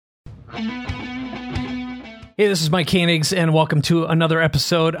Hey, this is Mike Koenigs, and welcome to another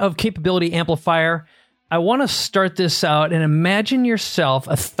episode of Capability Amplifier. I want to start this out and imagine yourself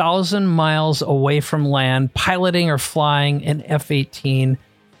 1,000 miles away from land, piloting or flying an F-18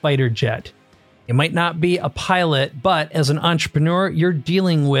 fighter jet. You might not be a pilot, but as an entrepreneur, you're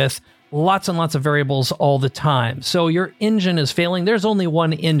dealing with lots and lots of variables all the time. So your engine is failing. There's only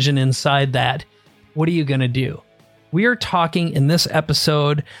one engine inside that. What are you going to do? We are talking in this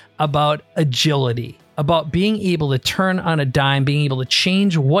episode about agility, about being able to turn on a dime, being able to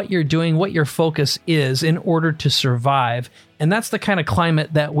change what you're doing, what your focus is in order to survive. And that's the kind of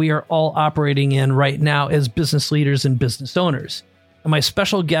climate that we are all operating in right now as business leaders and business owners. And my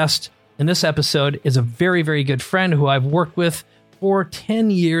special guest in this episode is a very, very good friend who I've worked with for 10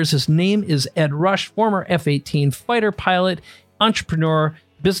 years. His name is Ed Rush, former F-18 fighter pilot, entrepreneur,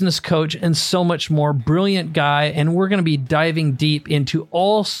 business coach, and so much more. Brilliant guy. And we're going to be diving deep into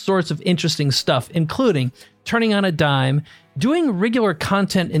all sorts of interesting stuff, including turning on a dime, doing regular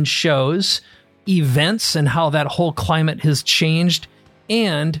content and shows, events, and how that whole climate has changed.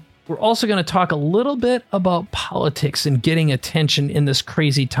 And we're also going to talk a little bit about politics and getting attention in this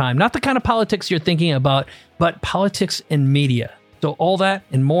crazy time. Not the kind of politics you're thinking about, but politics and media. So all that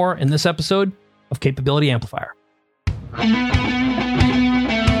and more in this episode of Capability Amplifier.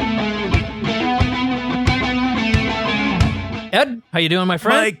 Ed, how you doing, my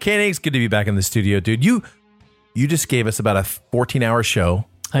friend? Mike Koenigs, good to be back in the studio, dude. You just gave us about a 14-hour show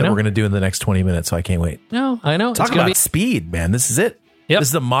that we're going to do in the next 20 minutes, so I can't wait. No, I know. Talk about speed, man. This is it. Yep. This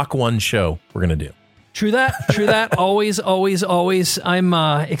is a Mach 1 show we're going to do. True that. Always. I'm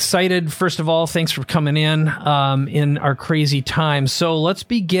excited. First of all, thanks for coming in our crazy time. So let's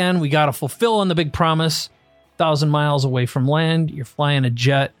begin. We got to fulfill on the big promise. 1,000 miles away from land. You're flying a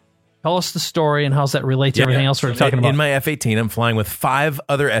jet. Tell us the story and how's that relate to everything else we're talking about. In my F-18, I'm flying with 5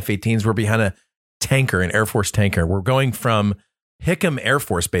 other F-18s. We're behind a tanker, an Air Force tanker. We're going from Hickam Air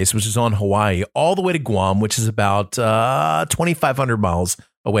Force Base, which is on Hawaii, all the way to Guam, which is about 2,500 miles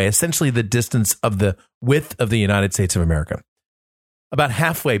away, essentially the distance of the width of the United States of America. About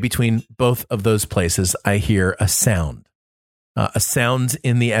halfway between both of those places, I hear a sound. Sounds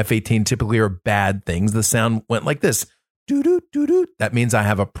in the F-18 typically are bad things. The sound went like this. Doo-doo, doo-doo. That means I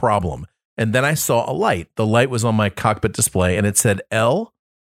have a problem. And then I saw a light. The light was on my cockpit display, and it said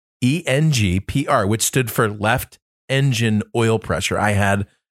LENGPR, which stood for left engine oil pressure. I had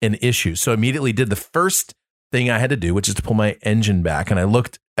an issue. So I immediately did the first thing I had to do, which is to pull my engine back. And I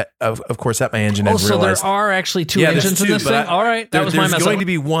looked, of course, at my engine and realized... So there are actually 2 engines in this thing? All right, that was my mess up. There's going to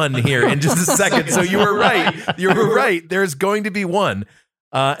be one here in just a second. So you were right. You were right. There's going to be one.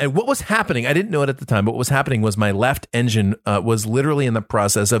 And what was happening, I didn't know it at the time, but what was happening was my left engine was literally in the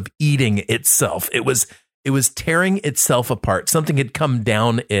process of eating itself. It was tearing itself apart. Something had come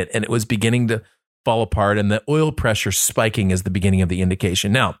down it, and it was beginning to fall apart, and the oil pressure spiking is the beginning of the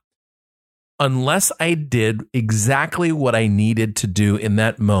indication. Now, unless I did exactly what I needed to do in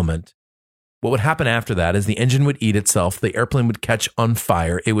that moment, what would happen after that is the engine would eat itself, the airplane would catch on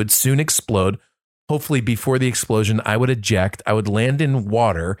fire, it would soon explode. Hopefully before the explosion, I would eject. I would land in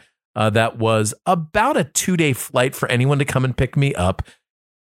water that was about a 2-day flight for anyone to come and pick me up.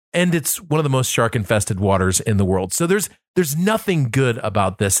 And it's one of the most shark-infested waters in the world. So there's nothing good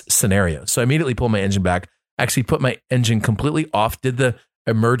about this scenario. So I immediately pulled my engine back, actually put my engine completely off, did the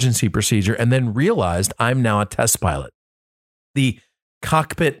emergency procedure, and then realized I'm now a test pilot. The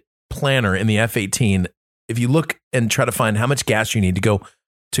cockpit planner in the F-18, if you look and try to find how much gas you need to go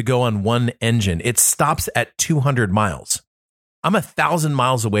on one engine, it stops at 200 miles. I'm 1,000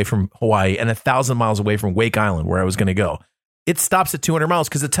 miles away from Hawaii and 1,000 miles away from Wake Island, where I was going to go. It stops at 200 miles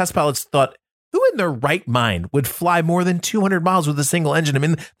because the test pilots thought, who in their right mind would fly more than 200 miles with a single engine? I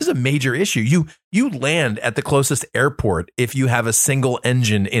mean, this is a major issue. You land at the closest airport if you have a single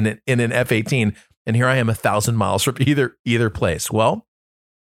engine in an F-18, and here I am 1,000 miles from either place. Well,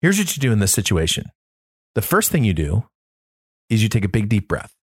 here's what you do in this situation. The first thing you do is you take a big deep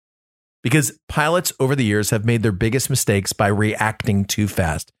breath. Because pilots over the years have made their biggest mistakes by reacting too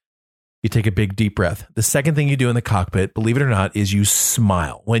fast. You take a big deep breath. The second thing you do in the cockpit, believe it or not, is you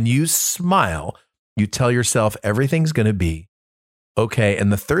smile. When you smile, you tell yourself everything's going to be okay.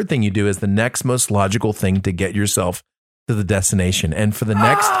 And the third thing you do is the next most logical thing to get yourself to the destination. And for the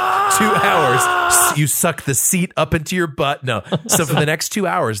next 2 hours, you suck the seat up into your butt. No. So for the next 2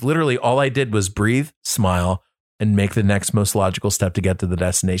 hours, literally all I did was breathe, smile, and make the next most logical step to get to the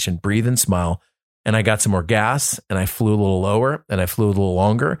destination. Breathe and smile. And I got some more gas, and I flew a little lower, and I flew a little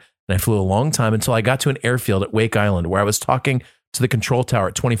longer, and I flew a long time until I got to an airfield at Wake Island where I was talking to the control tower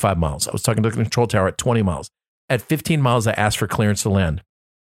at 25 miles. I was talking to the control tower at 20 miles. At 15 miles, I asked for clearance to land.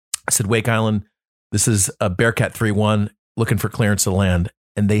 said, Wake Island, this is a Bearcat 3-1 looking for clearance to land.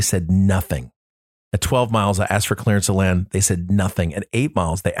 And they said nothing. At 12 miles, I asked for clearance to land. They said nothing. At 8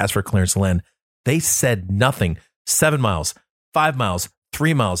 miles, they asked for clearance to land. They said nothing. 7 miles, 5 miles,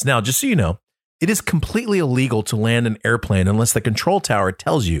 3 miles. Now, just so you know, it is completely illegal to land an airplane unless the control tower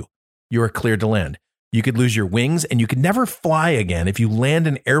tells you you are cleared to land. You could lose your wings and you could never fly again if you land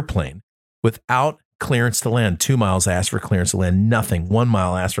an airplane without clearance to land. 2 miles, I asked for clearance to land. Nothing. 1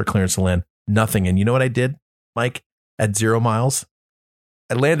 mile, I asked for clearance to land. Nothing. And you know what I did, Mike? At 0 miles,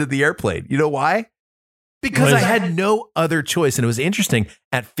 I landed the airplane. You know why? Because I had no other choice. And it was interesting.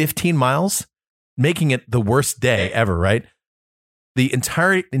 At 15 miles, making it the worst day ever, right? The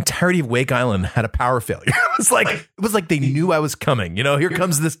entirety of Wake Island had a power failure. It was like they knew I was coming. You know, here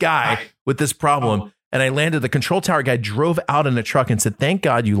comes this guy with this problem. And I landed. The control tower guy drove out in a truck and said, thank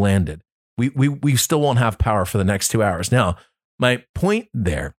God you landed. We still won't have power for the next 2 hours. Now, my point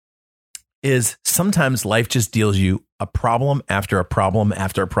there is sometimes life just deals you a problem after a problem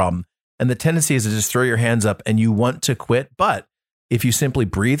after a problem. And the tendency is to just throw your hands up and you want to quit. But if you simply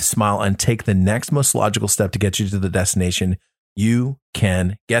breathe, smile, and take the next most logical step to get you to the destination, you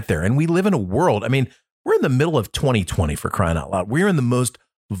can get there. And we live in a world, I mean, we're in the middle of 2020 for crying out loud. We're in the most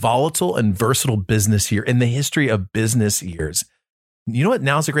volatile and versatile business year in the history of business years. You know what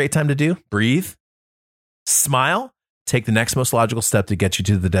now's a great time to do? Breathe, smile, take the next most logical step to get you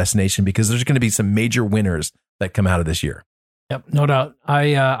to the destination, because there's going to be some major winners that come out of this year. Yep, no doubt.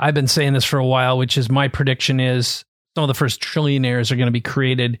 I've been saying this for a while, which is my prediction is some of the first trillionaires are going to be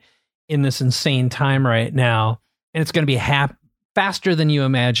created in this insane time right now. And it's going to be faster than you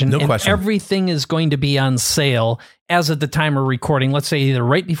imagine. No question. Everything is going to be on sale as at the time we're recording, let's say either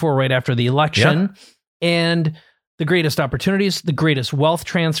right before or right after the election. Yeah. And the greatest opportunities, the greatest wealth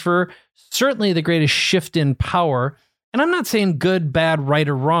transfer, certainly the greatest shift in power. And I'm not saying good, bad, right,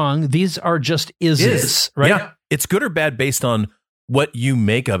 or wrong. These are just is, right? Yeah. It's good or bad based on what you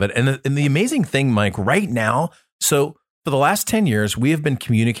make of it. And the amazing thing, Mike, right now, so for the last 10 years, we have been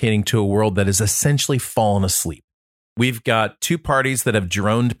communicating to a world that has essentially fallen asleep. We've got two parties that have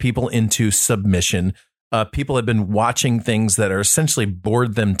droned people into submission. People have been watching things that are essentially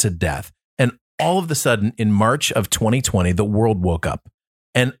bored them to death. And all of a sudden, in March of 2020, the world woke up.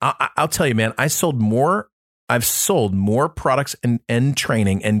 And I'll tell you, man, I've sold more products and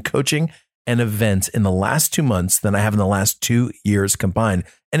training and coaching and events in the last 2 months than I have in the last 2 years combined.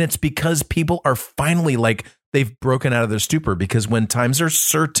 And it's because people are finally they've broken out of their stupor, because when times are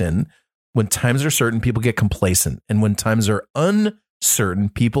certain, people get complacent. And when times are uncertain,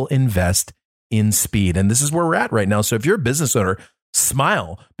 people invest in speed. And this is where we're at right now. So if you're a business owner,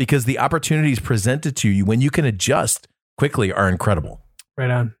 smile, because the opportunities presented to you when you can adjust quickly are incredible.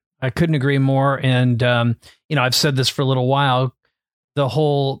 Right on. I couldn't agree more. And, I've said this for a little while. The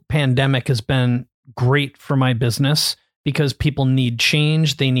whole pandemic has been great for my business because people need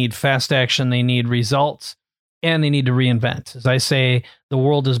change. They need fast action. They need results, and they need to reinvent. As I say, the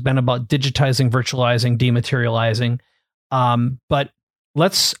world has been about digitizing, virtualizing, dematerializing. But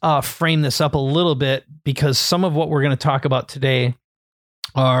let's frame this up a little bit, because some of what we're going to talk about today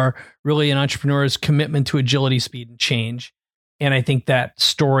are really an entrepreneur's commitment to agility, speed, and change. And I think that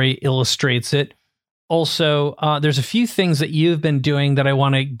story illustrates it. Also, there's a few things that you've been doing that I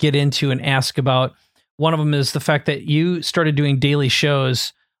want to get into and ask about. One of them is the fact that you started doing daily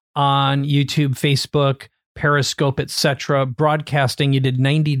shows on YouTube, Facebook, Periscope, etc., broadcasting. You did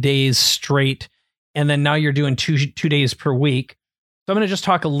 90 days straight, and then now you're doing two days per week. So I'm going to just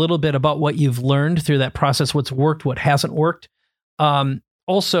talk a little bit about what you've learned through that process, what's worked, what hasn't worked.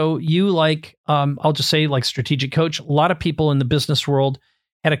 Also, you I'll just say like strategic coach, a lot of people in the business world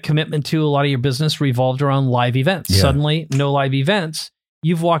had a commitment to a lot of your business revolved around live events. Yeah. Suddenly, no live events.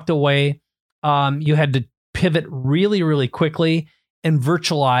 You've walked away. You had to pivot really, really quickly and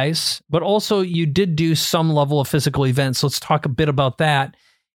virtualize, but also you did do some level of physical events. So let's talk a bit about that.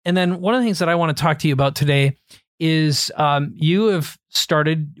 And then one of the things that I want to talk to you about today is you have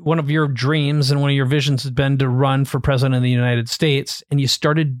started, one of your dreams and one of your visions has been to run for president of the United States. And you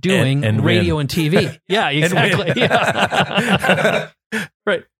started doing and radio and TV. Yeah, exactly. Yeah.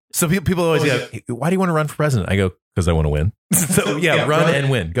 Right. So people always go, why do you want to run for president? I go, because I want to win. So yeah, run and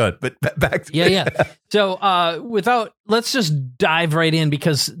win. Good. But back to Yeah. So let's just dive right in,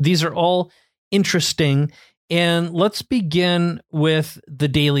 because these are all interesting. And let's begin with the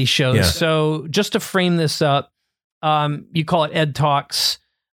daily shows. Yeah. So just to frame this up, you call it Ed Talks.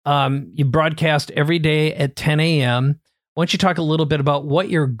 You broadcast every day at 10 a.m. Why don't you talk a little bit about what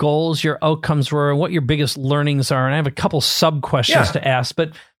your goals, your outcomes were, and what your biggest learnings are? And I have a couple sub questions to ask,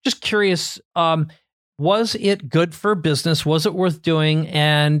 but just curious, was it good for business? Was it worth doing?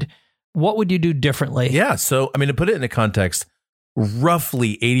 And what would you do differently? Yeah. So, I mean, to put it into context,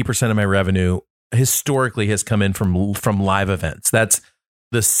 roughly 80% of my revenue historically has come in from live events. That's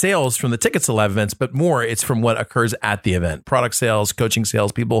the sales from the tickets to live events, but more it's from what occurs at the event. Product sales, coaching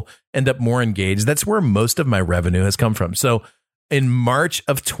sales, people end up more engaged. That's where most of my revenue has come from. So in March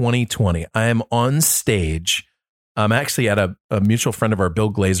of 2020, I am on stage. I'm actually at a mutual friend of our,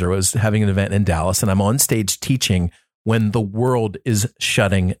 Bill Glazer, was having an event in Dallas, and I'm on stage teaching when the world is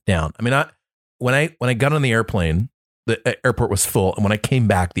shutting down. I mean, when I got on the airplane, the airport was full, and when I came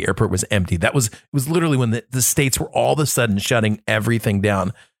back, the airport was empty. It was literally when the states were all of a sudden shutting everything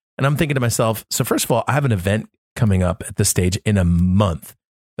down. And I'm thinking to myself, so first of all, I have an event coming up at the stage in a month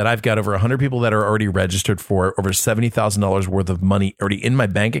that I've got over 100 people that are already registered for, over $70,000 worth of money already in my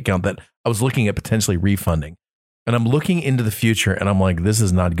bank account that I was looking at potentially refunding. And I'm looking into the future, and I'm like, this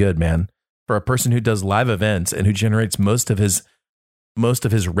is not good, man. For a person who does live events and who generates most of his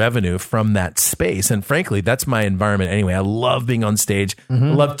revenue from that space. And frankly, that's my environment anyway. I love being on stage. I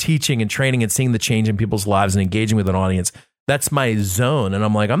love teaching and training and seeing the change in people's lives and engaging with an audience. That's my zone. And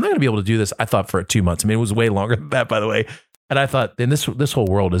I'm like, I'm not going to be able to do this. I thought for 2 months. I mean, it was way longer than that, by the way. And I thought, then this whole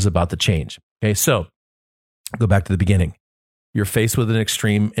world is about to change. Okay. So go back to the beginning. You're faced with an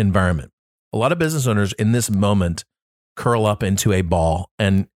extreme environment. A lot of business owners in this moment curl up into a ball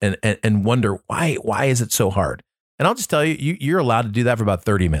and wonder why is it so hard? And I'll just tell you, you're allowed to do that for about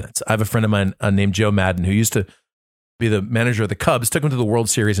 30 minutes. I have a friend of mine named Joe Madden who used to be the manager of the Cubs, took him to the World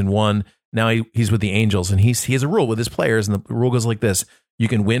Series and won. Now he's with the Angels, and he has a rule with his players, and the rule goes like this: you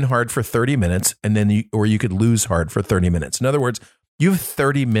can win hard for 30 minutes, and then you could lose hard for 30 minutes. In other words, you have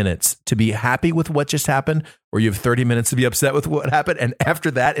 30 minutes to be happy with what just happened, or you have 30 minutes to be upset with what happened, and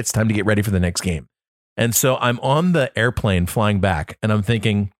after that, it's time to get ready for the next game. And so I'm on the airplane flying back, and I'm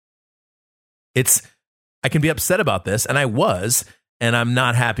thinking, I can be upset about this, and I was, and I'm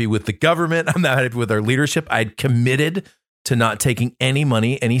not happy with the government. I'm not happy with our leadership. I'd committed to not taking any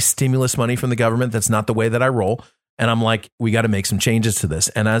money, any stimulus money from the government. That's not the way that I roll. And I'm like, we got to make some changes to this.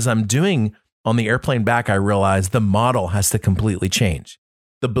 And as I'm doing on the airplane back, I realized the model has to completely change.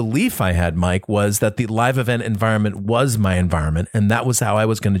 The belief I had, Mike, was that the live event environment was my environment, and that was how I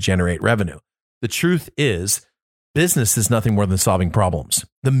was going to generate revenue. The truth is, business is nothing more than solving problems.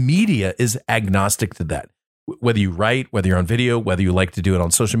 The media is agnostic to that. Whether you write, whether you're on video, whether you like to do it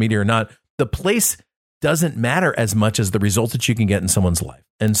on social media or not, the place doesn't matter as much as the result that you can get in someone's life.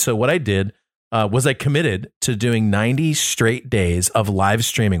 And so what I did was I committed to doing 90 straight days of live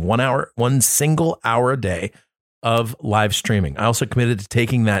streaming, 1 single hour a day of live streaming. I also committed to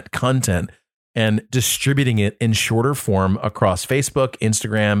taking that content and distributing it in shorter form across Facebook,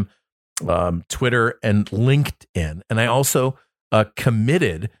 Instagram, Twitter, and LinkedIn. And I also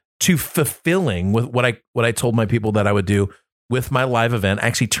committed to fulfilling with what I told my people that I would do with my live event. I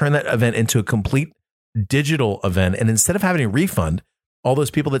actually turned that event into a complete digital event. And instead of having a refund, all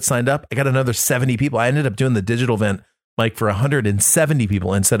those people that signed up, I got another 70 people. I ended up doing the digital event like for 170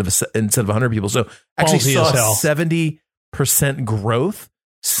 people instead of 100 people. So actually saw 70% growth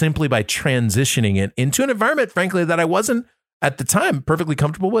simply by transitioning it into an environment, frankly, that I wasn't at the time perfectly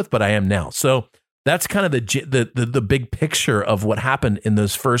comfortable with, but I am now. So that's kind of the big picture of what happened in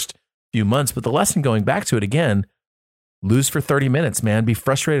those first few months. But the lesson, going back to it again, lose for 30 minutes, man. Be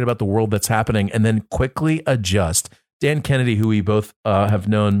frustrated about the world that's happening and then quickly adjust. Dan Kennedy, who we both have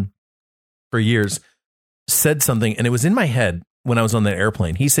known for years, said something, and it was in my head when I was on that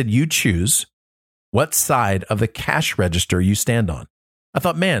airplane. He said, you choose what side of the cash register you stand on. I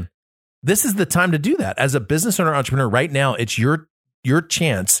thought, man, this is the time to do that. As a business owner, entrepreneur, right now, it's your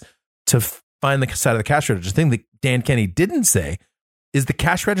chance to find the side of the cash register. The thing that Dan Kennedy didn't say is the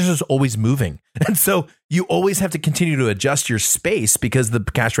cash register is always moving. And so you always have to continue to adjust your space because the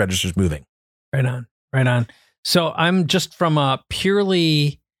cash register is moving. Right on, right on. So I'm just from a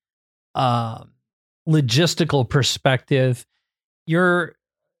purely logistical perspective, you're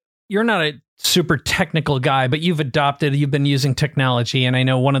not a super technical guy, but you've been using technology. And I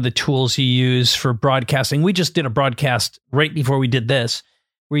know one of the tools you use for broadcasting, we just did a broadcast right before we did this.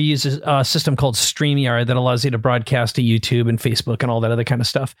 We use a system called StreamYard that allows you to broadcast to YouTube and Facebook and all that other kind of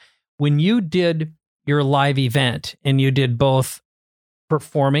stuff. When you did your live event and you did both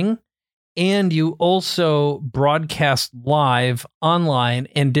performing and you also broadcast live online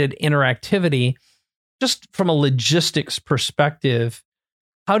and did interactivity, just from a logistics perspective,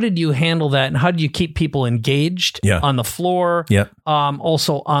 how did you handle that? And how do you keep people engaged on the floor?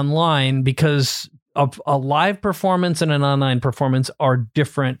 Also online, because a live performance and an online performance are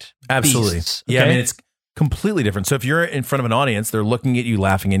different Absolutely. beasts, Yeah, I mean, it's completely different. So if you're in front of an audience, they're looking at you,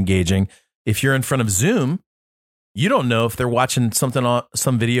 laughing, engaging. If you're in front of Zoom, You don't know if they're watching something on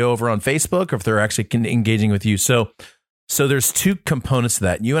some video over on Facebook or if they're actually engaging with you. So there's two components to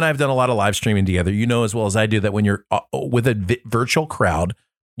that. You and I have done a lot of live streaming together. You know as well as I do that when you're with a virtual crowd,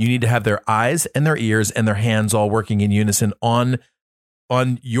 you need to have their eyes and their ears and their hands all working in unison on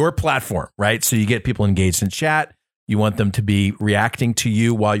your platform, right? So you get people engaged in chat. You want them to be reacting to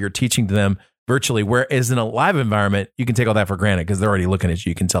you while you're teaching to them virtually. Whereas in a live environment, you can take all that for granted because they're already looking at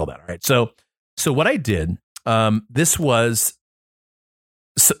you. You can tell that, all right? So what I did, this was,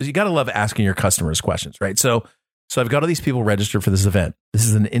 so you got to love asking your customers questions, right? So I've got all these people registered for this event. This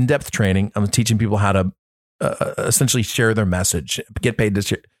is an in-depth training. I'm teaching people how to essentially share their message, get paid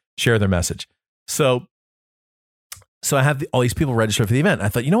to share their message. So I have all these people registered for the event. I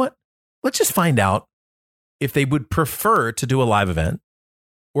thought, you know what? Let's just find out if they would prefer to do a live event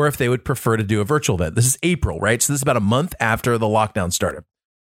or if they would prefer to do a virtual event. This is April, right? So this is about a month after the lockdown started.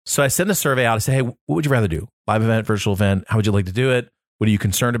 So I sent a survey out. I said, hey, what would you rather do? Live event, virtual event? How would you like to do it? What are you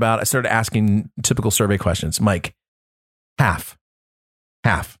concerned about? I started asking typical survey questions. Mike, half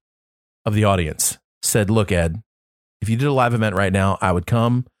of the audience said, look, Ed, if you did a live event right now, I would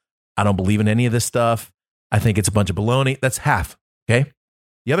come. I don't believe in any of this stuff. I think it's a bunch of baloney. That's half. Okay.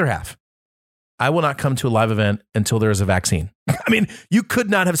 The other half, I will not come to a live event until there is a vaccine. I mean, you could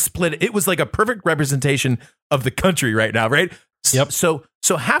not have split it. It was like a perfect representation of the country right now, right? Yep. So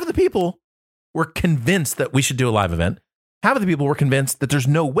half of the people were convinced that we should do a live event. Half of the people were convinced that there's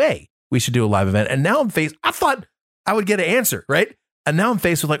no way we should do a live event. And now I'm faced, I thought I would get an answer, right? And now I'm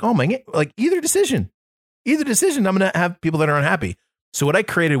faced with like, oh my, like either decision, I'm going to have people that are unhappy. So what I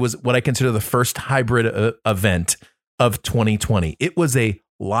created was what I consider the first hybrid event of 2020. It was a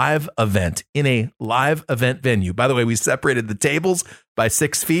live event in a live event venue. By the way, we separated the tables by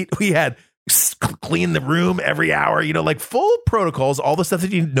 6 feet. We had cleaned the room every hour, like full protocols, all the stuff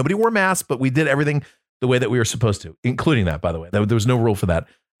that nobody wore masks, but we did everything the way that we were supposed to, including that, by the way. There was no rule for that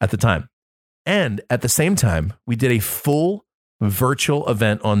at the time. And at the same time, we did a full virtual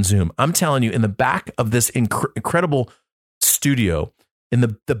event on Zoom. I'm telling you, in the back of this incredible studio, in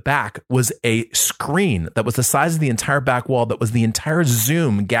the back was a screen that was the size of the entire back wall. That was the entire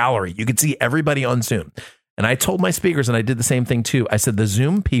Zoom gallery. You could see everybody on Zoom. And I told my speakers, and I did the same thing too. I said, the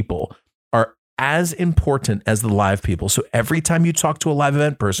Zoom people are as important as the live people. So every time you talk to a live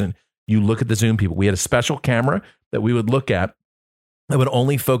event person, you look at the Zoom people. We had a special camera that we would look at that would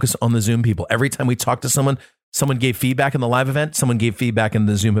only focus on the Zoom people. Every time we talked to someone gave feedback in the live event, someone gave feedback in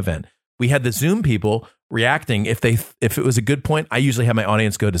the Zoom event. We had the Zoom people reacting. If it was a good point, I usually have my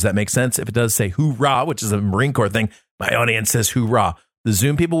audience go, does that make sense? If it does, say hoorah, which is a Marine Corps thing, my audience says hoorah. The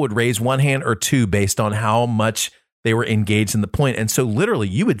Zoom people would raise one hand or two based on how much they were engaged in the point. And so literally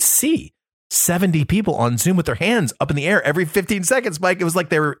you would see 70 people on Zoom with their hands up in the air every 15 seconds, Mike. It was like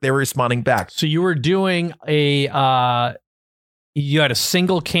they were responding back. So you were doing you had a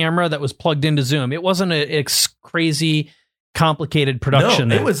single camera that was plugged into Zoom. It wasn't a crazy complicated production.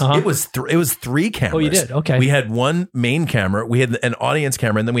 No, it was three cameras. Oh, you did? Okay. We had one main camera, we had an audience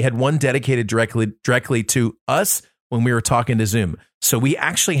camera, and then we had one dedicated directly to us when we were talking to Zoom. So we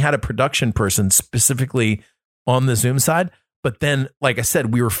actually had a production person specifically on the Zoom side. But then, like I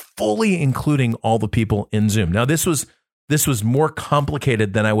said, we were fully including all the people in Zoom. Now, this was more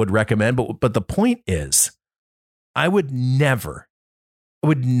complicated than I would recommend. But the point is, I would never,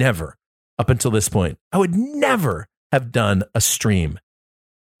 up until this point, I would never have done a stream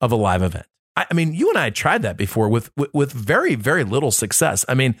of a live event. I mean, you and I tried that before with very, very little success.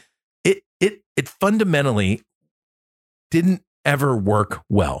 I mean, it fundamentally didn't ever work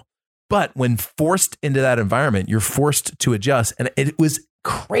well. But when forced into that environment, you're forced to adjust. And it was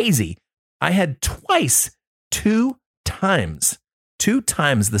crazy. I had two times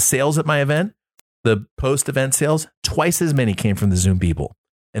the sales at my event, the post-event sales, twice as many came from the Zoom people.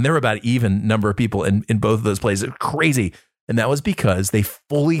 And there were about even number of people in both of those places. Crazy. And that was because they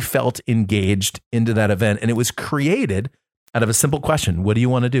fully felt engaged into that event. And it was created out of a simple question. What do you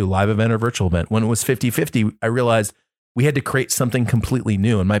want to do? Live event or virtual event? When it was 50-50, I realized we had to create something completely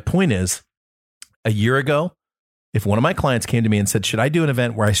new. And my point is, a year ago, if one of my clients came to me and said, should I do an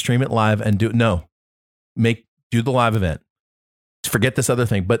event where I stream it live and do the live event? Forget this other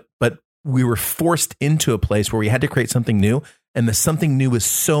thing. But we were forced into a place where we had to create something new. And the something new was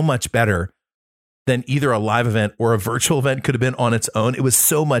so much better than either a live event or a virtual event could have been on its own. It was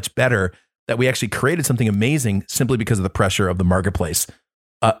so much better that we actually created something amazing simply because of the pressure of the marketplace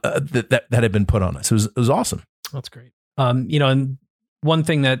that had been put on us. It was awesome. That's great. And one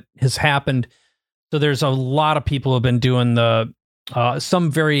thing that has happened, so there's a lot of people who have been doing the some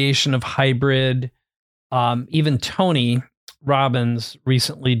variation of hybrid. Even Tony Robbins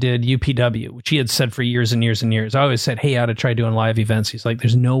recently did UPW, which he had said for years and years and years. I always said, hey, I ought to try doing live events. He's like,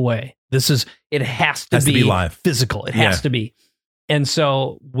 there's no way. It has to be live. Physical. It has to be. And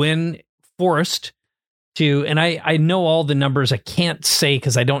so when forced to, and I know all the numbers I can't say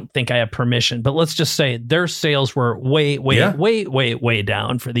because I don't think I have permission, but let's just say their sales were way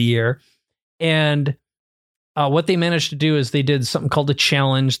down for the year. And what they managed to do is they did something called a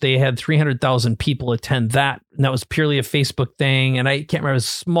challenge. They had 300,000 people attend that. And that was purely a Facebook thing. And I can't remember, it was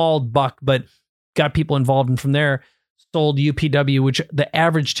a small buck, but got people involved. And from there, sold UPW, which the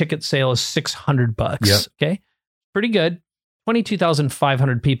average ticket sale is $600. Yep. Okay. Pretty good.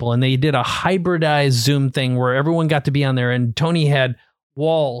 22,500 people. And they did a hybridized Zoom thing where everyone got to be on there. And Tony had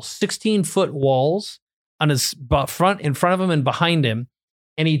walls, 16-foot walls on his front, in front of him and behind him.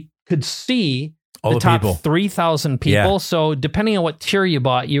 And he could see all the top people. 3,000 people. Yeah. So depending on what tier you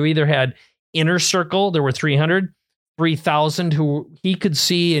bought, you either had inner circle, there were 300, 3,000 who he could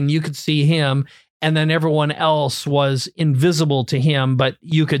see and you could see him. And then everyone else was invisible to him, but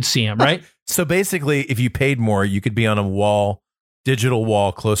you could see him, right? So basically, if you paid more, you could be on a wall, digital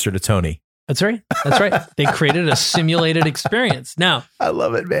wall closer to Tony. That's right. That's right. They created a simulated experience. Now, I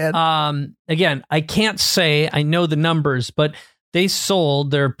love it, man. Again, I can't say I know the numbers, but they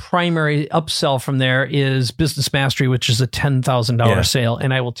sold their primary upsell from there is Business Mastery, which is a $10,000 sale.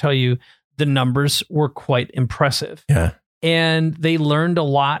 And I will tell you, the numbers were quite impressive. Yeah. And they learned a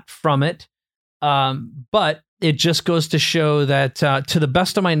lot from it. But it just goes to show that, to the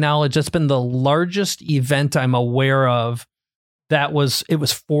best of my knowledge, that's been the largest event I'm aware of. It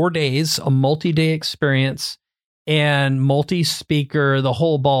was 4 days, a multi-day experience and multi-speaker, the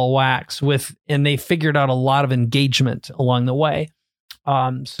whole ball wax and they figured out a lot of engagement along the way.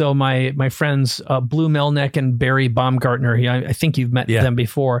 So my friends, Blue Melnick and Barry Baumgartner, I think you've met them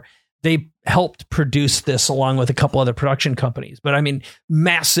before. They helped produce this along with a couple other production companies. But I mean,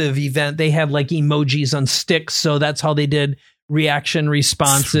 massive event. They had like emojis on sticks. So that's how they did reaction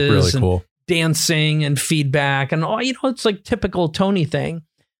responses. Really cool. Dancing and feedback. And it's like typical Tony thing.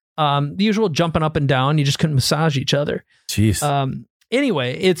 The usual jumping up and down. You just couldn't massage each other. Jeez.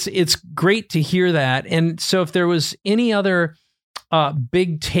 Anyway, it's great to hear that. And so if there was any other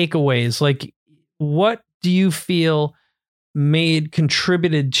big takeaways, like what do you feel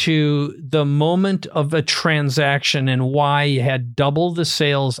contributed to the moment of a transaction and why you had double the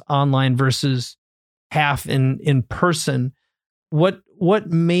sales online versus half in person? What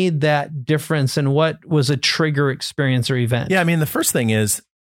made that difference and what was a trigger experience or event? Yeah, I mean, the first thing is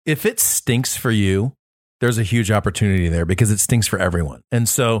if it stinks for you, there's a huge opportunity there because it stinks for everyone. And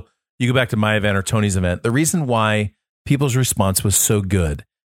so you go back to my event or Tony's event. The reason why people's response was so good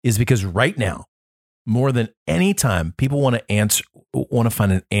is because right now, more than any time, people want to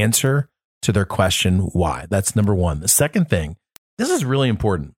find an answer to their question, why? That's number one. The second thing, this is really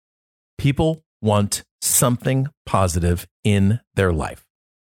important. People want something positive in their life.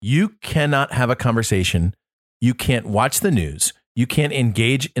 You cannot have a conversation. You can't watch the news. You can't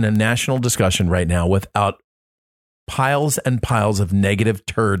engage in a national discussion right now without piles and piles of negative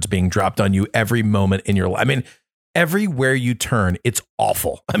turds being dropped on you every moment in your life. I mean, everywhere you turn, it's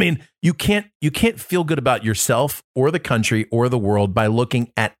awful. I mean, you can't feel good about yourself or the country or the world by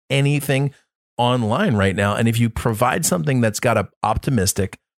looking at anything online right now. And if you provide something that's got an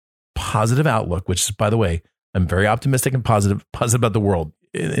optimistic, positive outlook, which is, by the way, I'm very optimistic and positive about the world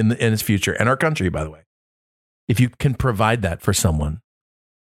in its future and our country, by the way. If you can provide that for someone,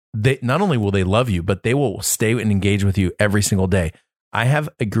 they not only will they love you, but they will stay and engage with you every single day. I have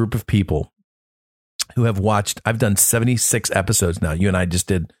a group of people who have watched, I've done 76 episodes now. You and I just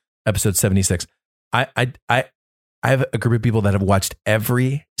did episode 76. I have a group of people that have watched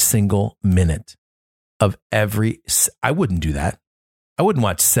every single minute of I wouldn't do that. I wouldn't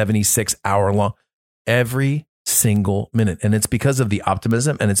watch 76 hour long, every single minute. And it's because of the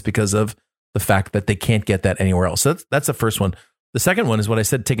optimism and it's because of the fact that they can't get that anywhere else. So that's the first one. The second one is what I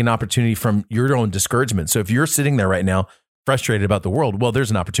said, take an opportunity from your own discouragement. So if you're sitting there right now, frustrated about the world, well,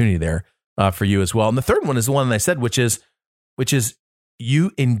 there's an opportunity there for you as well. And the third one is the one that I said, which is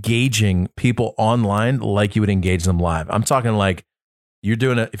you engaging people online like you would engage them live. I'm talking like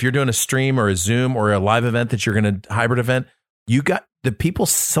if you're doing a stream or a Zoom or a live event that you're going to hybrid event, you got the people,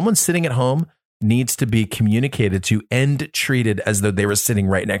 someone sitting at home needs to be communicated to and treated as though they were sitting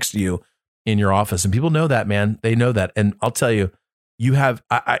right next to you in your office. And people know that, man. They know that. And I'll tell you,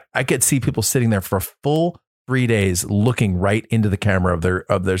 I could see people sitting there for a full 3 days looking right into the camera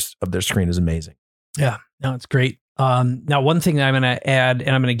of their screen is amazing. Yeah, no, it's great. Now, one thing that I'm going to add,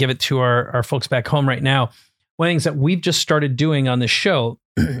 and I'm going to give it to our folks back home right now. one of the things that we've just started doing on this show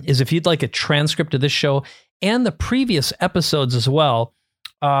is if you'd like a transcript of this show and the previous episodes as well,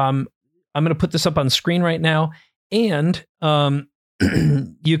 I'm going to put this up on screen right now, and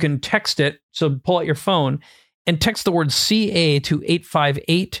you can text it. So pull out your phone and text the word CA to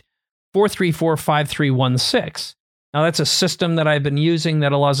 858-434-5316. Now, that's a system that I've been using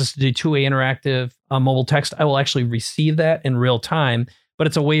that allows us to do two-way interactive mobile text. I will actually receive that in real time, but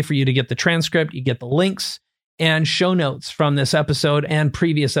it's a way for you to get the transcript, you get the links, and show notes from this episode and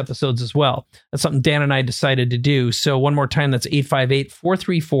previous episodes as well. That's something Dan and I decided to do. So one more time, that's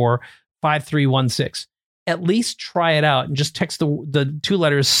 858-434-5316. At least try it out and just text the two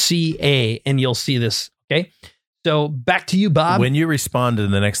letters CA and you'll see this. Okay. So back to you, Bob. When you respond in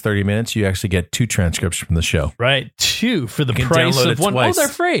the next 30 minutes, you actually get 2 transcripts from the show. Right. 2 for the price of one. Twice. Oh, they're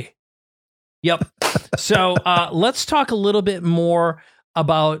free. Yep. So let's talk a little bit more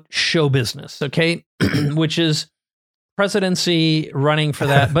about show business, okay? Which is presidency, running for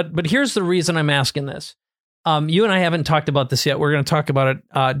that. But here's the reason I'm asking this. You and I haven't talked about this yet. We're going to talk about it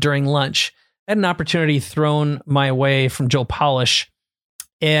during lunch. I had an opportunity thrown my way from Joe Polish,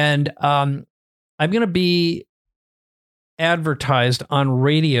 and I'm going to be advertised on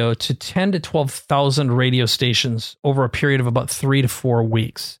radio to 10 to 12,000 radio stations over a period of about 3 to 4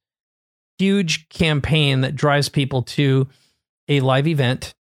 weeks. Huge campaign that drives people to a live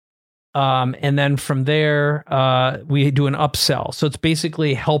event. And then from there, we do an upsell. So it's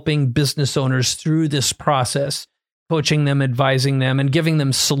basically helping business owners through this process, coaching them, advising them, and giving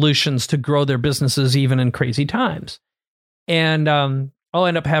them solutions to grow their businesses even in crazy times. And I'll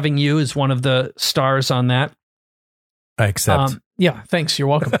end up having you as one of the stars on that. I accept. Yeah, thanks. You're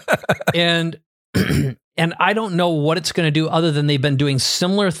welcome. And I don't know what it's going to do other than they've been doing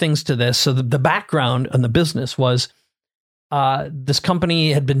similar things to this. So the background on the business was this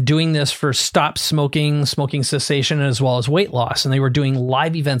company had been doing this for stop smoking cessation, as well as weight loss. And they were doing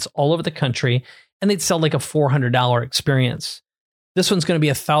live events all over the country, and they'd sell like a $400 experience. This one's going to be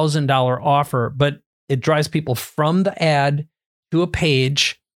 $1,000 offer, but it drives people from the ad to a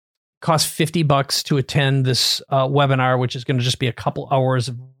page. Costs $50 to attend this webinar, which is going to just be a couple hours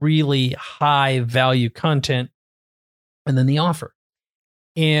of really high value content, and then the offer.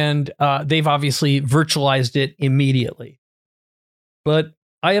 And they've obviously virtualized it immediately. But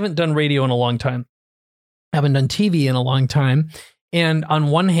I haven't done radio in a long time. I haven't done TV in a long time. And on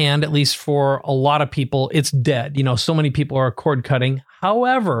one hand, at least for a lot of people, it's dead. You know, so many people are cord cutting.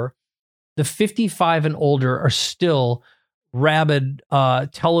 However, the 55 and older are still rabid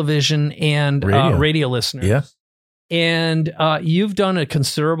television and radio listeners. Yeah. And you've done a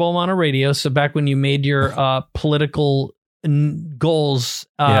considerable amount of radio. So back when you made your political goals,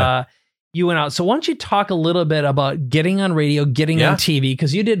 you went out. So why don't you talk a little bit about getting on radio, getting on TV?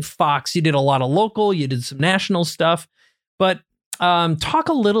 Because you did Fox, you did a lot of local, you did some national stuff. But talk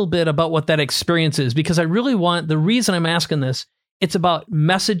a little bit about what that experience is, because I really want, the reason I'm asking this, it's about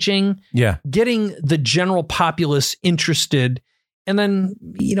messaging, getting the general populace interested. And then,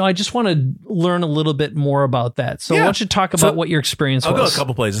 you know, I just want to learn a little bit more about that. So why don't you talk about what your experience was? I'll go a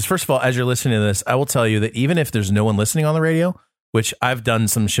couple places. First of all, as you're listening to this, I will tell you that even if there's no one listening on the radio, which I've done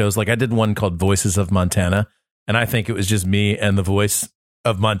some shows, like I did one called Voices of Montana, and I think it was just me and the voice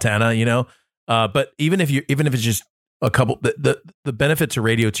of Montana, you know. But even if it's just a couple, the benefit to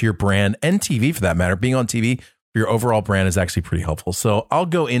radio, to your brand, and TV for that matter, being on TV for your overall brand is actually pretty helpful. So I'll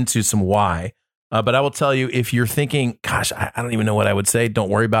go into some why, but I will tell you, if you're thinking, gosh, I don't even know what I would say, don't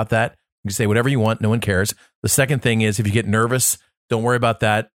worry about that. You can say whatever you want. No one cares. The second thing is, if you get nervous, don't worry about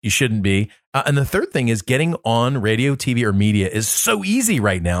that. You shouldn't be. And the third thing is, getting on radio, TV, or media is so easy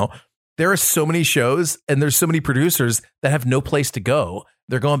right now. There are so many shows and there's so many producers that have no place to go.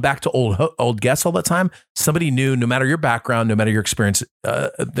 They're going back to old guests all the time. Somebody new, no matter your background, no matter your experience,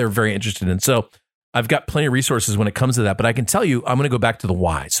 they're very interested in. So I've got plenty of resources when it comes to that. But I can tell you, I'm going to go back to the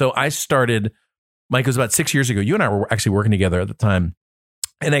why. So I started, Mike, it was about 6 years ago. You and I were actually working together at the time.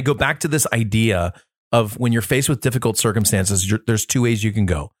 And I go back to this idea of, when you're faced with difficult circumstances, there's 2 ways you can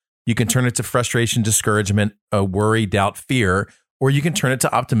go. You can turn it to frustration, discouragement, worry, doubt, fear, or you can turn it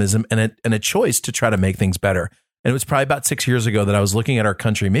to optimism and a choice to try to make things better. And it was probably about 6 years ago that I was looking at our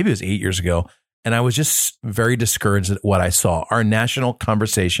country, maybe it was 8 years ago, and I was just very discouraged at what I saw. Our national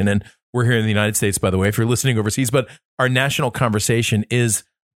conversation, and we're here in the United States, by the way, if you're listening overseas, but our national conversation is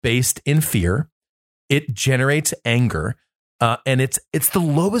based in fear. It generates anger. And it's the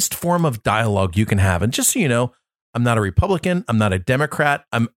lowest form of dialogue you can have. And just so you know, I'm not a Republican. I'm not a Democrat.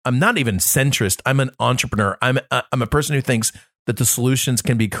 I'm not even centrist. I'm an entrepreneur. I'm a person who thinks that the solutions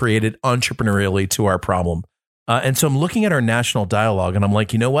can be created entrepreneurially to our problem. And so I'm looking at our national dialogue, and I'm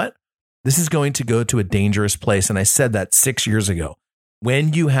like, you know what? this is going to go to a dangerous place. And I said that 6 years ago.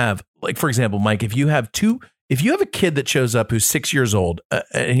 When you have, like, for example, Mike, if you have a kid that shows up who's 6 years old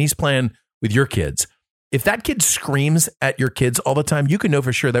and he's playing with your kids, if that kid screams at your kids all the time, you can know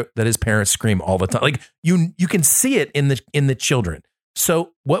for sure that his parents scream all the time. Like you can see it in the children.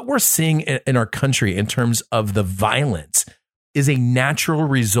 So what we're seeing in our country in terms of the violence is a natural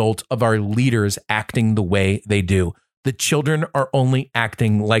result of our leaders acting the way they do. The children are only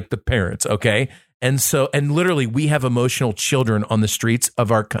acting like the parents, okay? And literally we have emotional children on the streets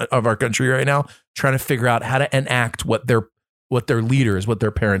of our country right now trying to figure out how to enact what their leaders, what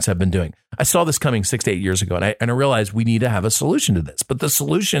their parents have been doing. I saw this coming 6 to 8 years ago, and I realized we need to have a solution to this. But the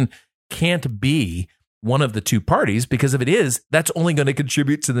solution can't be one of the two parties, because if it is, that's only going to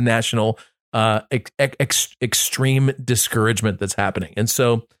contribute to the national extreme discouragement that's happening. And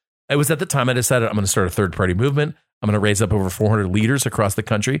so it was at the time I decided I'm going to start a third party movement. I'm going to raise up over 400 leaders across the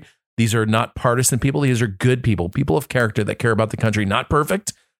country. These are not partisan people. These are good people, people of character that care about the country. Not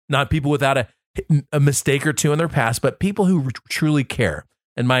perfect, not people without a mistake or two in their past, but people who truly care.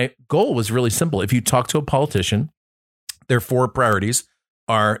 And my goal was really simple. If you talk to a politician, their four priorities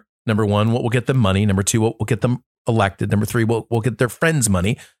are: number one, what will get them money; number two, what will get them elected; number three, what will get their friends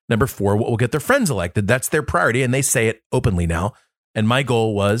money; number four, what will get their friends elected. That's their priority, and they say it openly now. And my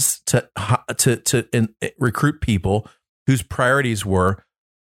goal was to recruit people whose priorities were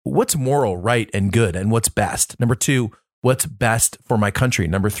what's moral, right, and good, and what's best. Number two, what's best for my country.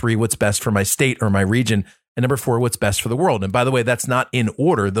 Number three, what's best for my state or my region. And number four, what's best for the world. And by the way, that's not in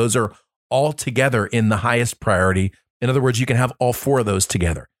order. Those are all together in the highest priority. In other words, you can have all four of those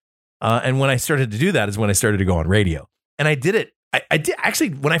together. And when I started to do that is when I started to go on radio. And I did it. I did actually,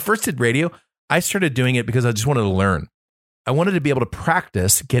 when I first did radio, I started doing it because I just wanted to learn. I wanted to be able to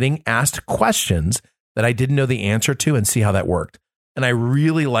practice getting asked questions that I didn't know the answer to and see how that worked. And I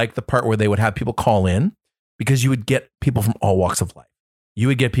really liked the part where they would have people call in, because you would get people from all walks of life. You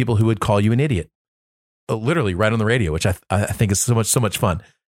would get people who would call you an idiot, literally right on the radio, which I think is so much fun.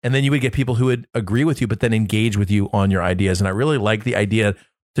 And then you would get people who would agree with you, but then engage with you on your ideas. And I really like the idea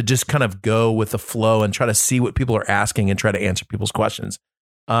to just kind of go with the flow and try to see what people are asking and try to answer people's questions.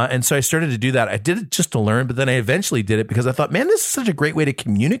 And so I started to do that. I did it just to learn, but then I eventually did it because I thought, man, this is such a great way to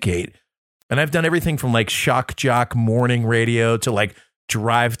communicate. And I've done everything from like shock jock morning radio to like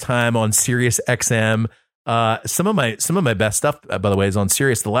drive time on Sirius XM. Some of my best stuff, by the way, is on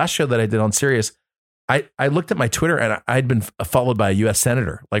Sirius. The last show that I did on Sirius, I looked at my Twitter and I'd been followed by a U.S.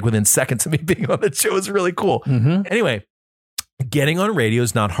 senator, like within seconds of me being on the show. It was really cool. Mm-hmm. Anyway, getting on radio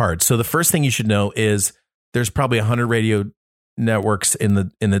is not hard. So the first thing you should know is there's probably 100 radio networks in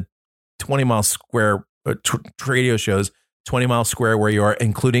the 20-mile square radio shows, 20-mile square where you are,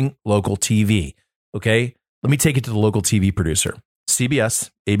 including local TV. Okay, let me take it to the local TV producer: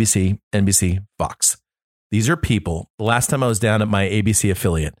 CBS, ABC, NBC, Fox. These are people. The last time I was down at my ABC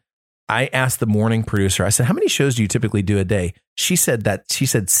affiliate, I asked the morning producer, I said, how many shows do you typically do a day? She said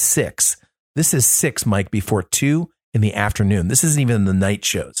 6. This is 6, Mike, before 2 in the afternoon. This isn't even the night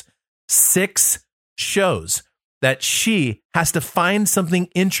shows. 6 shows that she has to find something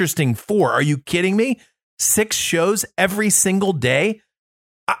interesting for. Are you kidding me? 6 shows every single day.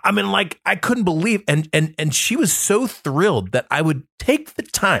 I mean, like, I couldn't believe. And she was so thrilled that I would take the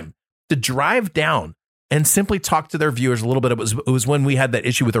time to drive down and simply talk to their viewers a little bit. It was when we had that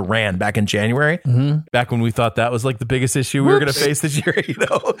issue with Iran back in January, back when we thought that was like the biggest issue we were going to face this year, you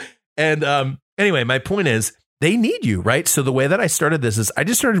know? And anyway, my point is they need you, right? So the way that I started this is I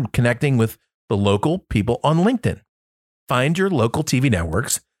just started connecting with the local people on LinkedIn. Find your local TV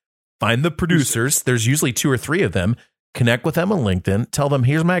networks, find the producers. There's usually 2 or 3 of them. Connect with them on LinkedIn. Tell them,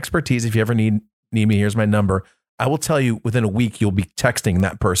 here's my expertise. If you ever need me, here's my number. I will tell you within a week, you'll be texting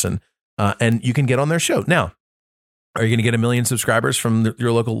that person. And you can get on their show. Now, are you going to get 1 million subscribers from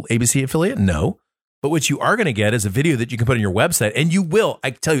your local ABC affiliate? No. But what you are going to get is a video that you can put on your website. And you will.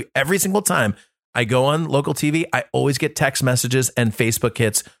 I tell you, every single time I go on local TV, I always get text messages and Facebook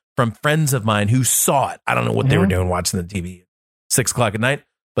hits from friends of mine who saw it. I don't know what they were doing watching the TV at 6 o'clock at night,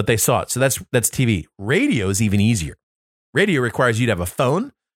 but they saw it. So that's TV. Radio is even easier. Radio requires you to have a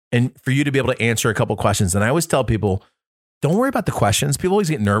phone and for you to be able to answer a couple questions. And I always tell people, don't worry about the questions. People always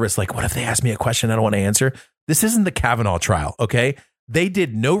get nervous. Like, what if they ask me a question I don't want to answer? This isn't the Kavanaugh trial, okay? They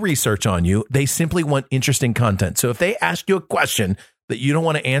did no research on you. They simply want interesting content. So if they ask you a question that you don't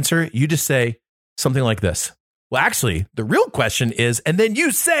want to answer, you just say something like this. Well, actually, the real question is, and then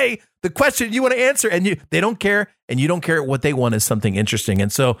you say the question you want to answer, and they don't care, and you don't care. What they want is something interesting.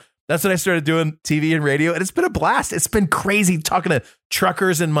 And so that's what I started doing, TV and radio, and it's been a blast. It's been crazy talking to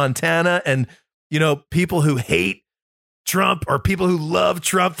truckers in Montana and, you know, people who hate Trump or people who love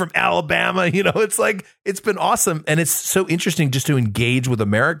Trump from Alabama. It's like, it's been awesome. And it's so interesting just to engage with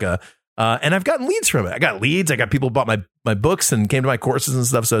America. And I've gotten leads from it. I got leads. I got people who bought my books and came to my courses and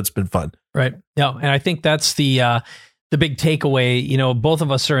stuff. So it's been fun. Right. Yeah. And I think that's the big takeaway. Both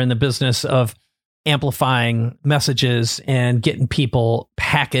of us are in the business of amplifying messages and getting people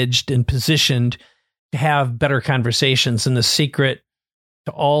packaged and positioned to have better conversations. And the secret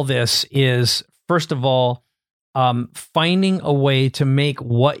to all this is, first of all, finding a way to make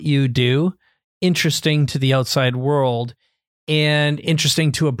what you do interesting to the outside world and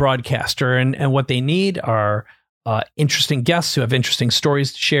interesting to a broadcaster. And what they need are interesting guests who have interesting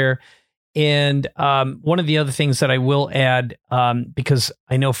stories to share. And one of the other things that I will add, because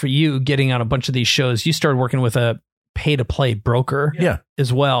I know for you getting on a bunch of these shows, you started working with a pay-to-play broker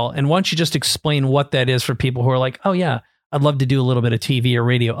as well. And why don't you just explain what that is for people who are like, oh yeah, I'd love to do a little bit of TV or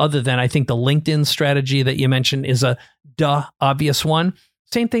radio, other than I think the LinkedIn strategy that you mentioned is a obvious one.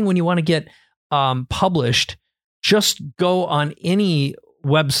 Same thing when you want to get published, just go on any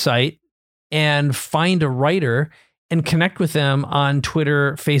website and find a writer and connect with them on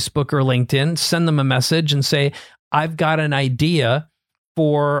Twitter, Facebook, or LinkedIn. Send them a message and say, I've got an idea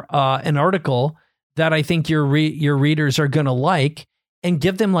for an article that I think your readers are going to like, and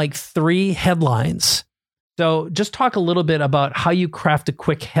give them like 3 headlines. So just talk a little bit about how you craft a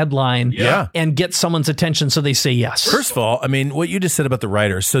quick headline and get someone's attention so they say yes. First of all, I mean, what you just said about the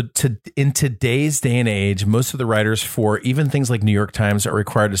writers. So in today's day and age, most of the writers for even things like New York Times are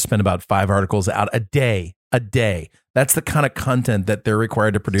required to spend about 5 articles out a day. That's the kind of content that they're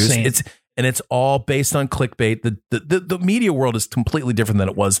required to produce. Same. It's all based on clickbait. The media world is completely different than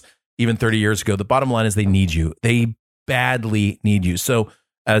it was even 30 years ago. The bottom line is they need you. They badly need you. So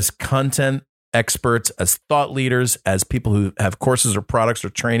as content experts, as thought leaders, as people who have courses or products or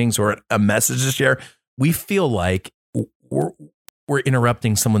trainings or a message to share, we feel like we're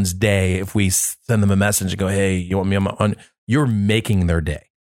interrupting someone's day if we send them a message and go, hey, you want me on? You're making their day.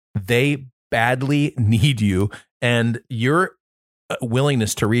 They badly need you, and your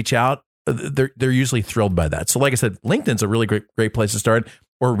willingness to reach out, they're usually thrilled by that. So like I said, LinkedIn's a really great place to start,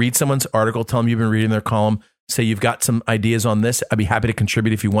 or read someone's article, tell them you've been reading their column, say you've got some ideas on this. I'd be happy to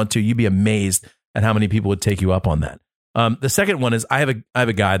contribute if you want to. You'd be amazed at how many people would take you up on that. The second one is I have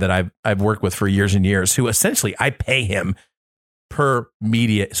a guy that I've worked with for years and years, who essentially I pay him per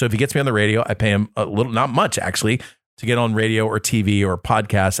media. So if he gets me on the radio, I pay him a little, not much actually, to get on radio or TV or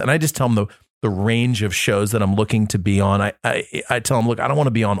podcasts. And I just tell him the range of shows that I'm looking to be on. I tell him, look, I don't want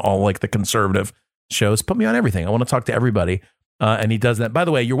to be on all like the conservative shows. Put me on everything. I want to talk to everybody. And he does that. By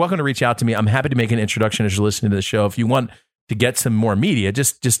the way, you're welcome to reach out to me. I'm happy to make an introduction as you're listening to the show. If you want to get some more media,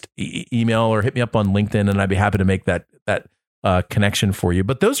 just email or hit me up on LinkedIn, and I'd be happy to make that connection for you.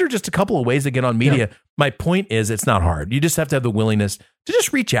 But those are just a couple of ways to get on media. Yeah. My point is, it's not hard. You just have to have the willingness to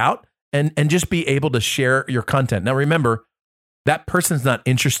just reach out and just be able to share your content. Now, remember, that person's not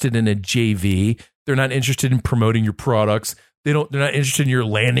interested in a JV. They're not interested in promoting your products. They're not interested in your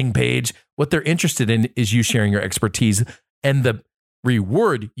landing page. What they're interested in is you sharing your expertise. And the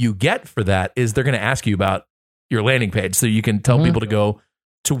reward you get for that is they're going to ask you about your landing page, so you can tell people to go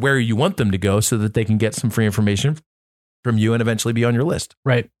to where you want them to go so that they can get some free information from you and eventually be on your list.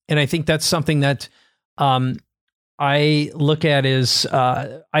 Right. And I think that's something that I look at is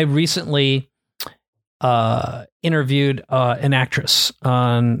I recently interviewed an actress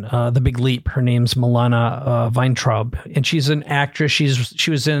on The Big Leap. Her name's Milana Weintraub, and she's an actress. She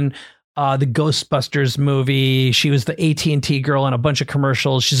was in the Ghostbusters movie. She was the AT&T girl in a bunch of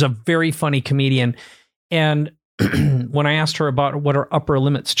commercials. She's a very funny comedian. And when I asked her about what her upper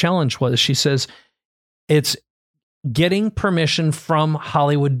limits challenge was, she says it's getting permission from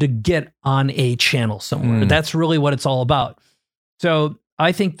Hollywood to get on a channel somewhere. That's really what it's all about. So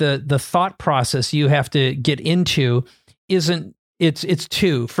I think the thought process you have to get into it's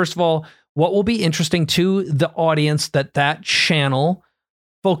 2. First of all, what will be interesting to the audience that channel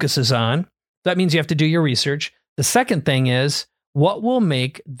focuses on. That means you have to do your research. The second thing is, what will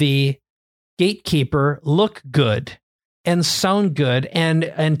make the gatekeeper look good and sound good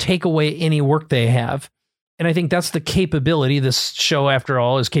and take away any work they have. And I think that's the capability. This show, after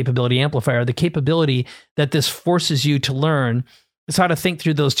all, is Capability Amplifier. The capability that this forces you to learn is how to think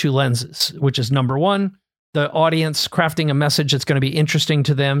through those 2 lenses, which is number 1, the audience crafting a message that's going to be interesting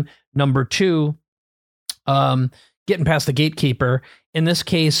to them. Number 2, getting past the gatekeeper. In this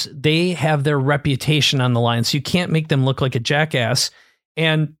case, they have their reputation on the line, so you can't make them look like a jackass.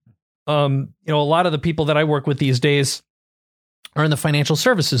 And a lot of the people that I work with these days are in the financial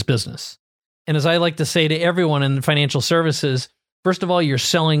services business. And as I like to say to everyone in financial services, first of all, you're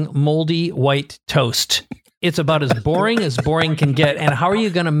selling moldy white toast. It's about as boring can get. And how are you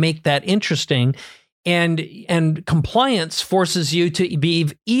going to make that interesting? And compliance forces you to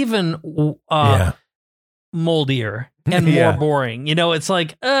be even moldier and more boring. It's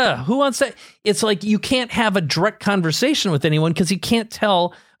like, who wants that? It's like you can't have a direct conversation with anyone because you can't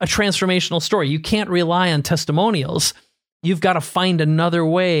tell a transformational story. You can't rely on testimonials. You've got to find another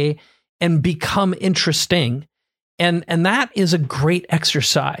way and become interesting. And that is a great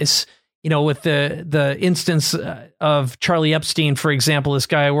exercise. With the instance of Charlie Epstein, for example, this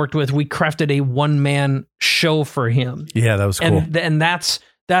guy I worked with, we crafted a one-man show for him. Yeah, that was cool. And that's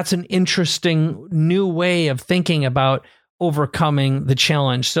an interesting new way of thinking about overcoming the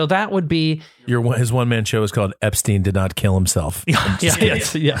challenge. So that would be his one-man show is called Epstein Did Not Kill Himself. That's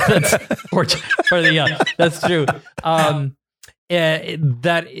true.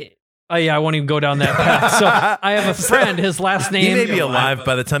 I won't even go down that path. So I have a friend, his last name... He may be alive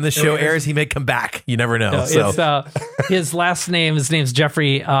by the time this show airs. He may come back. You never know. His last name, his name's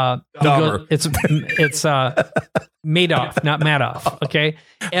Jeffrey... It's Madoff, not Madoff, okay?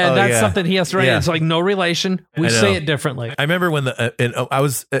 And that's something he has to write. It's like no relation. We say it differently. I remember when I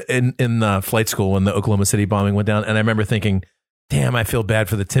was in flight school when the Oklahoma City bombing went down, and I remember thinking, damn, I feel bad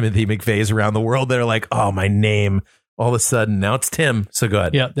for the Timothy McVeighs around the world that are like, oh, my name... All of a sudden, now it's Tim. So go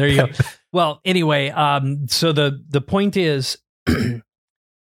ahead. Yeah, there you go. Well, anyway, so the point is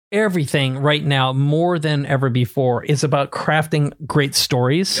everything right now, more than ever before, is about crafting great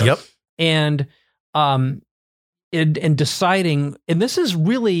stories. Yep. And deciding, and this is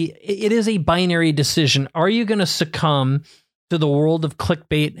really, it is a binary decision. Are you going to succumb to the world of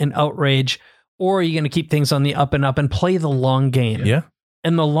clickbait and outrage, or are you going to keep things on the up and up and play the long game? Yeah.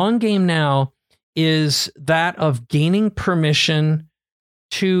 And the long game now is that of gaining permission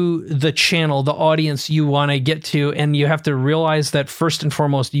to the channel, the audience you want to get to. And you have to realize that first and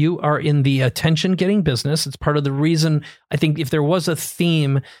foremost, you are in the attention getting business. It's part of the reason, I think, if there was a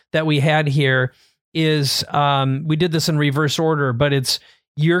theme that we had here is we did this in reverse order, but it's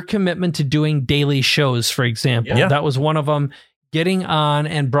your commitment to doing daily shows, for example. Yeah. That was one of them. Getting on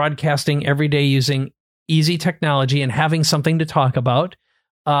and broadcasting every day using easy technology and having something to talk about.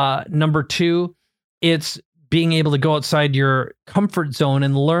 Number two, it's being able to go outside your comfort zone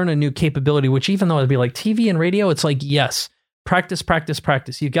and learn a new capability, which even though it'd be like TV and radio, it's like, yes, practice.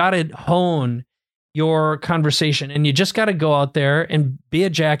 You got to hone your conversation and you just got to go out there and be a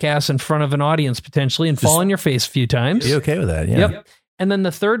jackass in front of an audience potentially and fall on your face a few times. Be okay with that. Yeah. Yep. And then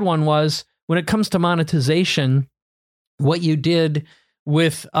the third one was when it comes to monetization, what you did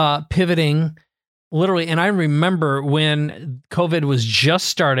with pivoting literally. And I remember when COVID was just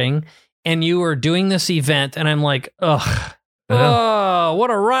starting and you were doing this event and I'm like, what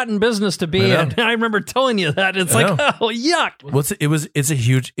a rotten business to be in. And I remember telling you that. It's like, oh, yuck. Well, it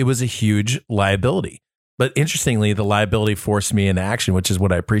was a huge liability. But interestingly, the liability forced me into action, which is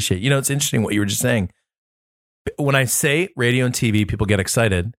what I appreciate. It's interesting what you were just saying. When I say radio and TV, people get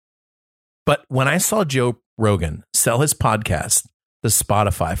excited. But when I saw Joe Rogan sell his podcast to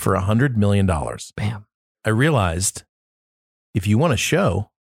Spotify for $100 million, bam, I realized if you want a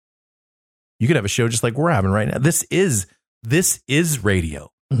show, you could have a show just like we're having right now. This is radio.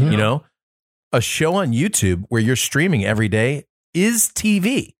 Mm-hmm. A show on YouTube where you're streaming every day is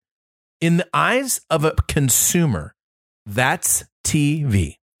TV. In the eyes of a consumer, that's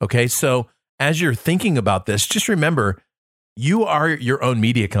TV. Okay, so as you're thinking about this, just remember you are your own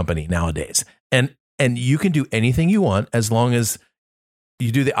media company nowadays, and you can do anything you want as long as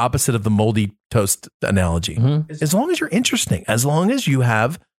you do the opposite of the moldy toast analogy. Mm-hmm. As long as you're interesting, as long as you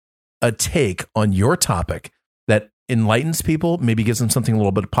have a take on your topic that enlightens people, maybe gives them something a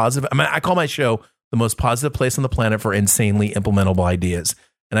little bit positive. I mean, I call my show the most positive place on the planet for insanely implementable ideas.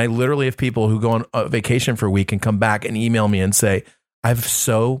 And I literally have people who go on a vacation for a week and come back and email me and say, I've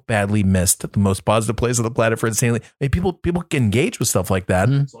so badly missed the most positive place on the planet for insanely. I mean, people can engage with stuff like that.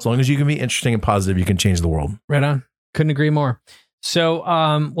 Mm-hmm. As long as you can be interesting and positive, you can change the world. Right on. Couldn't agree more. So,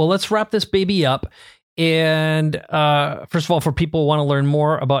 well, let's wrap this baby up. And first of all, for people who want to learn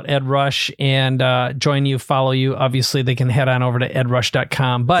more about Ed Rush and join you, follow you, obviously they can head on over to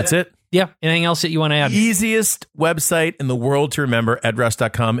edrush.com. But that's it. Yeah. Anything else that you want to add? Easiest website in the world to remember,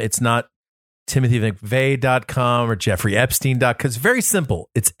 edrush.com. It's not TimothyMcVeigh.com or JeffreyEpstein.com. It's very simple.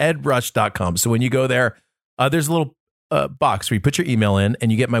 It's edrush.com. So when you go there, there's a little box where you put your email in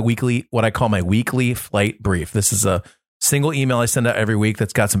and you get my weekly, what I call my weekly flight brief. This is a single email I send out every week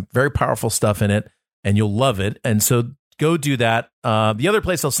that's got some very powerful stuff in it, and you'll love it. And so go do that. The other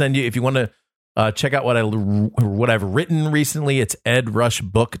place I'll send you, if you want to check out what I've written recently, it's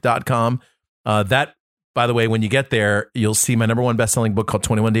edrushbook.com. That, by the way, when you get there, you'll see my number one best-selling book called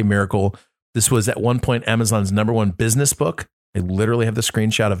 21 Day Miracle. This was at one point Amazon's #1 business book. I literally have the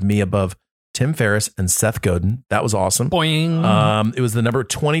screenshot of me above Tim Ferriss and Seth Godin. That was awesome. Boing. It was the number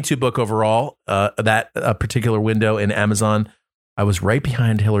 22 book overall, that particular window in Amazon. I was right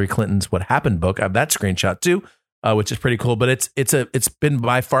behind Hillary Clinton's What Happened book. I have that screenshot too, which is pretty cool. But it's been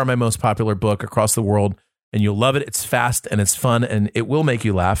by far my most popular book across the world, and you'll love it. It's fast and it's fun, and it will make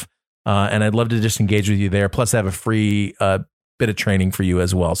you laugh. And I'd love to just engage with you there. Plus, I have a free bit of training for you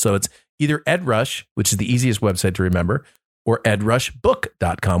as well. So it's either EdRush, which is the easiest website to remember, or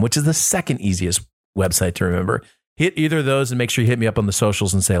edrushbook.com, which is the second easiest website to remember. Hit either of those and make sure you hit me up on the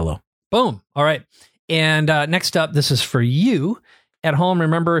socials and say hello. Boom. All right. And next up, this is for you at home.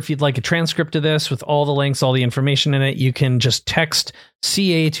 Remember, if you'd like a transcript of this with all the links, all the information in it, you can just text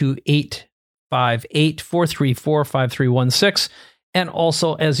CA to 858-434-5316. And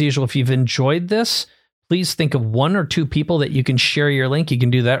also, as usual, if you've enjoyed this, please think of 1 or 2 people that you can share your link. You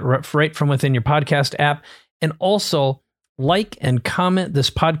can do that right from within your podcast app. And also, like and comment this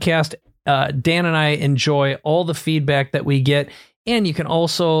podcast. Dan and I enjoy all the feedback that we get. And you can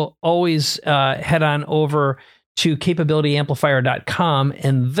also always head on over to capabilityamplifier.com.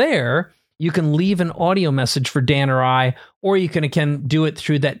 And there you can leave an audio message for Dan or I, or you can do it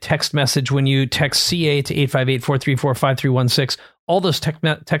through that text message when you text CA to 858-434-5316. All those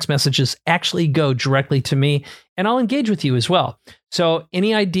text messages actually go directly to me, and I'll engage with you as well. So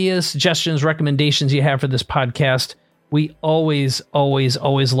any ideas, suggestions, recommendations you have for this podcast, we always, always,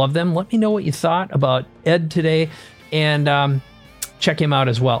 always love them. Let me know what you thought about Ed today, and check him out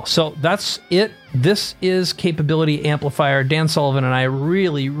as well. So that's it. This is Capability Amplifier. Dan Sullivan and I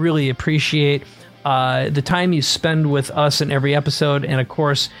really, really appreciate the time you spend with us in every episode. And of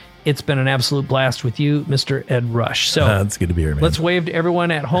course, it's been an absolute blast with you, Mr. Ed Rush. So it's good to be here, man. Let's wave to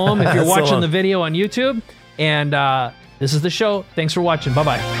everyone at home if you're watching the video on YouTube. And this is the show. Thanks for watching.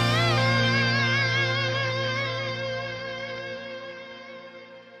 Bye-bye.